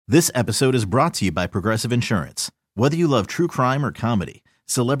This episode is brought to you by Progressive Insurance. Whether you love true crime or comedy,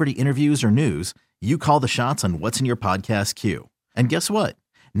 celebrity interviews or news, you call the shots on what's in your podcast queue. And guess what?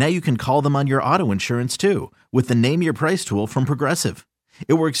 Now you can call them on your auto insurance too with the Name Your Price tool from Progressive.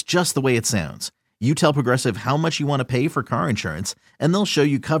 It works just the way it sounds. You tell Progressive how much you want to pay for car insurance, and they'll show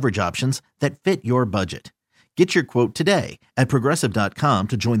you coverage options that fit your budget. Get your quote today at Progressive.com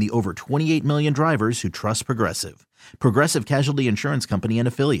to join the over 28 million drivers who trust Progressive. Progressive Casualty Insurance Company and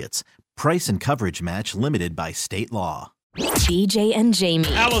Affiliates. Price and coverage match limited by state law. BJ and Jamie.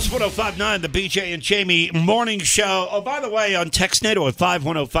 Alice 105.9, the BJ and Jamie morning show. Oh, by the way, on TextNado at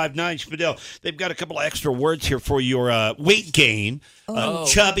 51059, Spadil, they've got a couple of extra words here for your weight gain.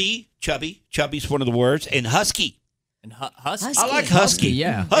 Chubby's one of the words, and husky. And husky. I like husky.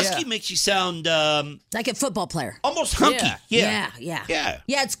 Yeah. Husky makes you sound like a football player. Almost hunky. Yeah,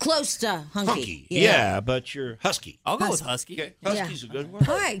 it's close to hunky. Yeah, but you're husky. I'll go with husky. Okay. Husky's a good word.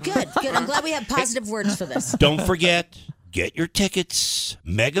 All right, good. I'm glad we have positive words for this. Don't forget, get your tickets.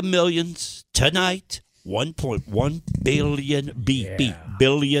 Mega Millions tonight. $1.1 billion.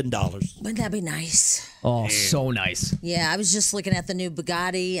 Wouldn't that be nice? Oh, so nice. Yeah, I was just looking at the new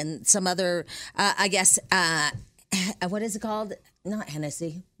Bugatti and some other, what is it called? Not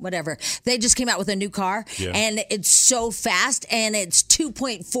Hennessy, whatever. They just came out with a new car, and it's so fast, and it's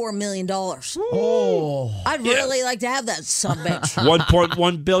 $2.4 million. Oh. I'd really like to have that bitch.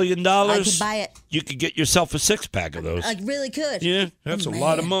 $1.1 billion. I could buy it. You could get yourself a six-pack of those. I really could. Yeah, that's a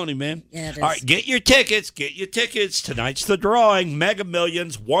lot of money, man. Yeah, it is. All right, get your tickets. Tonight's the drawing. Mega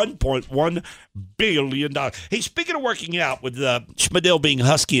Millions, $1.1 billion. Hey, speaking of working out, with Spadil being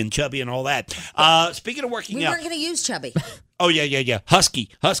husky and chubby and all that, speaking of working we out. weren't going to use chubby. Oh, yeah. Husky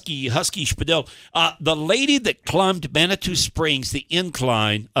Spadil. The lady that climbed Manitou Springs, the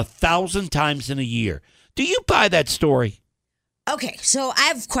incline, 1,000 times in a year. Do you buy that story? Okay, so I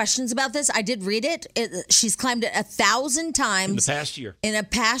have questions about this. I did read it. She's climbed it 1,000 times. In the past year. In a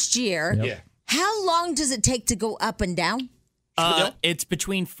past year. Yep. Yeah. How long does it take to go up and down? It's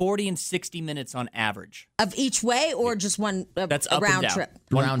between 40 and 60 minutes on average. Of each way or just one That's up round and down. trip?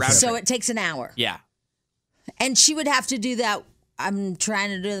 Round trip. So it takes an hour. Yeah. And she would have to do that, I'm trying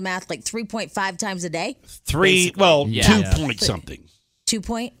to do the math, like 3.5 times a day? 2 point something. 2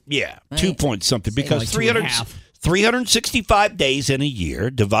 point? Yeah, Right. 2 point something. Because like 365 days in a year,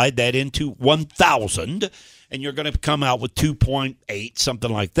 divide that into 1,000, and you're going to come out with 2.8,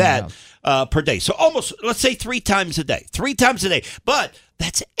 something like that, per day. So almost, let's say 3 times a day. 3 times a day. But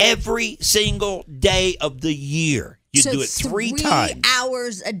that's every single day of the year. You do it 3 times. 3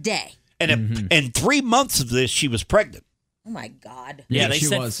 hours a day. And 3 months of this, she was pregnant. Oh, my God. Yeah, they she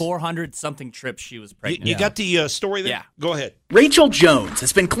said was. 400-something trips she was pregnant. You got the story there? Yeah. Go ahead. Rachel Jones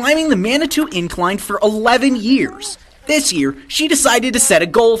has been climbing the Manitou Incline for 11 years. This year, she decided to set a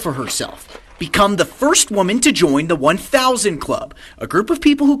goal for herself. Become the first woman to join the 1,000 Club, a group of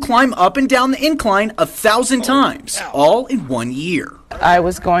people who climb up and down the incline 1,000 times, all in 1 year. I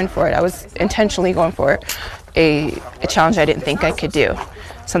was going for it. I was intentionally going for it. A challenge I didn't think I could do.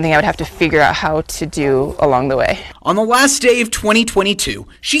 Something I would have to figure out how to do along the way. On the last day of 2022,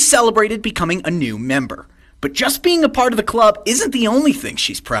 she celebrated becoming a new member. But just being a part of the club isn't the only thing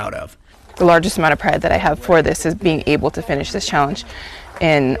she's proud of. The largest amount of pride that I have for this is being able to finish this challenge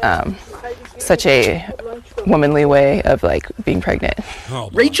in such a womanly way of being pregnant.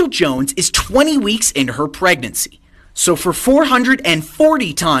 Rachel Jones is 20 weeks into her pregnancy. So for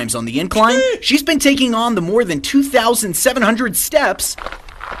 440 times on the incline, she's been taking on the more than 2,700 steps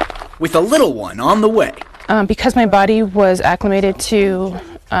with a little one on the way. Because my body was acclimated to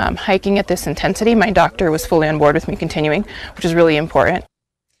hiking at this intensity, my doctor was fully on board with me continuing, which is really important.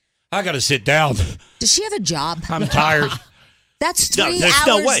 I got to sit down. Does she have a job? I'm tired. That's 3 hours. There's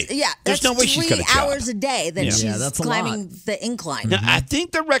no way. Yeah, There's no way she's got a job. 3 hours a day that she's that's a climbing lot. the incline. Now, I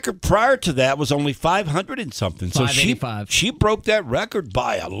think the record prior to that was only 500 and something. So 585. she broke that record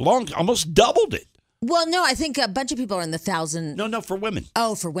by almost doubled it. Well, no, I think a bunch of people are in the 1,000. No, for women.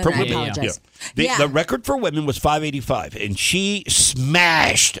 Oh, for women. I apologize. Yeah. The record for women was 585, and she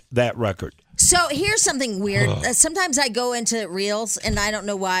smashed that record. So here's something weird. Sometimes I go into reels, and I don't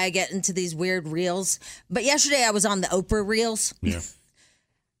know why I get into these weird reels. But yesterday I was on the Oprah reels. Yeah.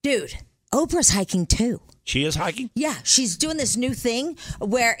 Dude, Oprah's hiking too. She is hiking? Yeah, she's doing this new thing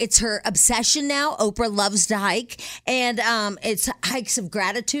where it's her obsession now. Oprah loves to hike, and it's hikes of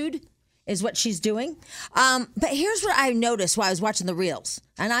gratitude is what she's doing. But here's what I noticed while I was watching the reels,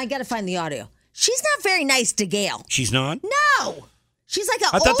 and I got to find the audio. She's not very nice to Gail. She's not? No. She's like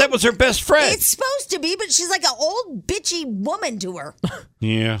I thought that was her best friend. It's supposed to be, but she's like an old bitchy woman to her.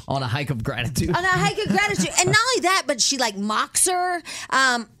 Yeah. On a hike of gratitude. On a hike of gratitude. And not only that, but she like mocks her.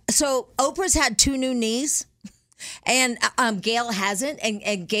 So Oprah's had 2 new knees. And Gail hasn't,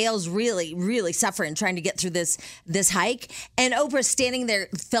 and Gail's really, really suffering trying to get through this hike. And Oprah's standing there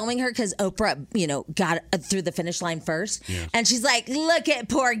filming her because Oprah, got through the finish line first. Yeah. And she's like, "Look at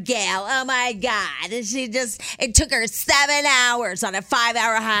poor Gail! Oh my God!" And it took her 7 hours on a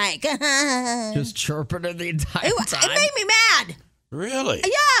 5-hour hike. Just chirping her the entire time. It made me mad. Really?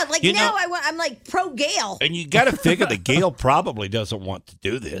 Yeah, I'm like pro Gail. And you got to figure that Gail probably doesn't want to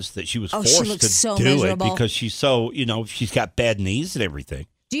do this, that she was forced to do miserable. it because she's so, she's got bad knees and everything.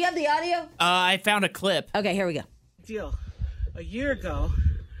 Do you have the audio? I found a clip. Okay, here we go. Deal. A year ago,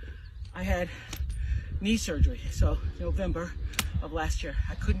 I had knee surgery. So November of last year,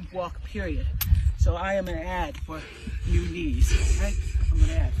 I couldn't walk, period. So I am an ad for new knees, okay? I'm an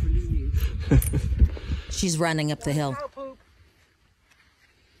ad for new knees. She's running up the hill.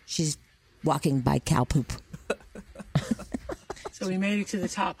 She's walking by cow poop. So we made it to the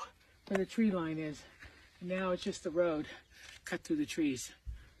top where the tree line is. And now it's just the road cut through the trees.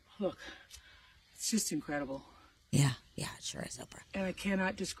 Look, it's just incredible. Yeah, it sure is, Oprah. And I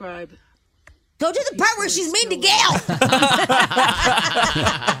cannot describe. Go to the part where she's mean to Gail.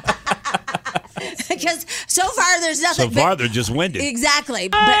 Because so far there's nothing. So far they're just winded. Exactly.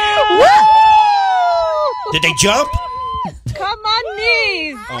 Did they jump? Come on,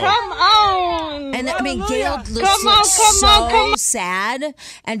 knees. Oh. Come on. And I mean, Gail looks so sad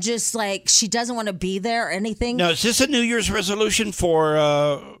and just like she doesn't want to be there or anything. No, is this a New Year's resolution for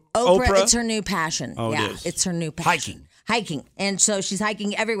Oprah? It's her new passion. Oh, yeah, it is. It's her new passion. Hiking. And so she's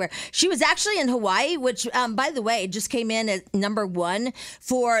hiking everywhere. She was actually in Hawaii, which, by the way, just came in at number 1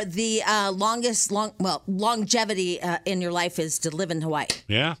 for the longevity in your life is to live in Hawaii.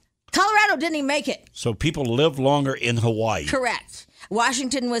 Yeah. Colorado didn't even make it. So people live longer in Hawaii. Correct.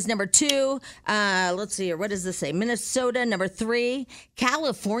 Washington was number 2. Let's see here. What does this say? Minnesota, number 3.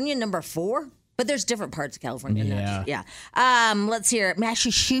 California, number 4. But there's different parts of California. Yeah. Let's hear.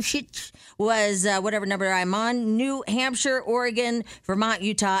 Massachusetts was whatever number I'm on. New Hampshire, Oregon, Vermont,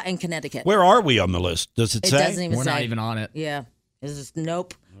 Utah, and Connecticut. Where are we on the list? Does it say? It doesn't even We're say. not even on it. Yeah. It's just,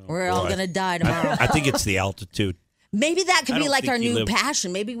 nope. We're all going to die tomorrow. I think it's the altitude. Maybe that could be like our new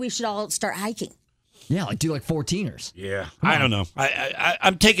passion. Maybe we should all start hiking. Yeah, do like 14ers. Yeah, I don't know.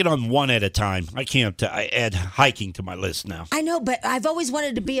 I'm taking on one at a time. I can't. I add hiking to my list now. I know, but I've always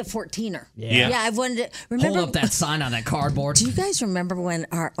wanted to be a 14er. Yeah. I've wanted to. Remember, hold up that sign on that cardboard. Do you guys remember when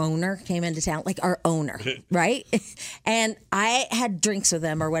our owner came into town? Like our owner, right? And I had drinks with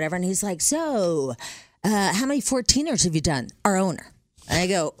him or whatever, and he's like, "So, how many 14ers have you done?" Our owner. And I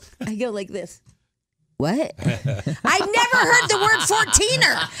go like this. What? I never heard the word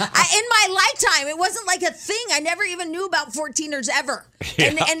 14er in my lifetime. It wasn't like a thing. I never even knew about 14ers ever.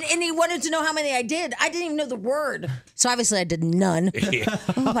 Yeah. And he wanted to know how many I did. I didn't even know the word. So obviously I did none. Yeah.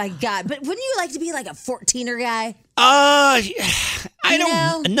 Oh my God. But wouldn't you like to be like a 14er guy?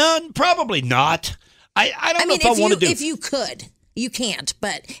 None, probably not. I don't know if I want to do. If you could. You can't.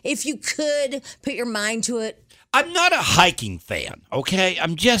 But if you could put your mind to it. I'm not a hiking fan, okay?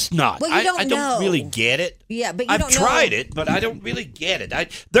 I'm just not. Well, you I don't really get it. Yeah, but you don't know. I've tried it, but I don't really get it.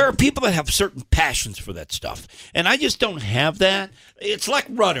 There are people that have certain passions for that stuff, and I just don't have that. It's like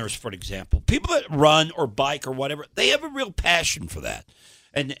runners, for example. People that run or bike or whatever, they have a real passion for that.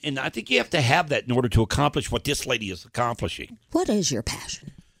 And I think you have to have that in order to accomplish what this lady is accomplishing. What is your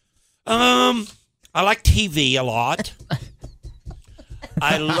passion? I like TV a lot.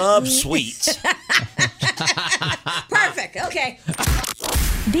 I love sweets. Perfect. Okay.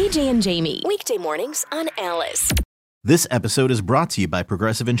 BJ and Jamie, weekday mornings on Alice. This episode is brought to you by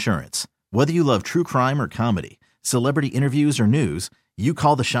Progressive Insurance. Whether you love true crime or comedy, celebrity interviews or news, you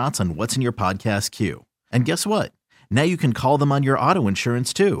call the shots on what's in your podcast queue. And guess what? Now you can call them on your auto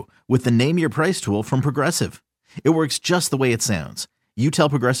insurance too with the Name Your Price tool from Progressive. It works just the way it sounds. You tell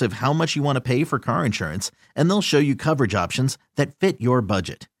Progressive how much you want to pay for car insurance, and they'll show you coverage options that fit your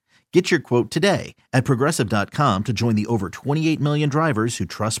budget. Get your quote today at Progressive.com to join the over 28 million drivers who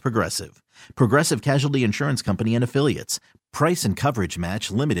trust Progressive. Progressive Casualty Insurance Company and Affiliates. Price and coverage match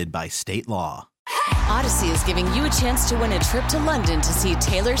limited by state law. Odyssey is giving you a chance to win a trip to London to see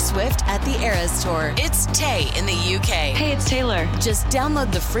Taylor Swift at the Eras Tour. It's Tay in the UK. Hey, it's Taylor. Just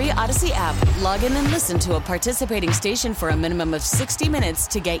download the free Odyssey app, log in and listen to a participating station for a minimum of 60 minutes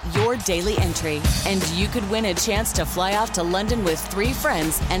to get your daily entry. And you could win a chance to fly off to London with 3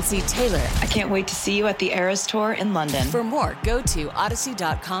 friends and see Taylor. I can't wait to see you at the Eras Tour in London. For more, go to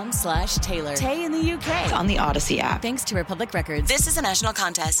odyssey.com/Taylor. Tay in the UK. On the Odyssey app. Thanks to Republic Records. This is a national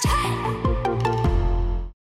contest.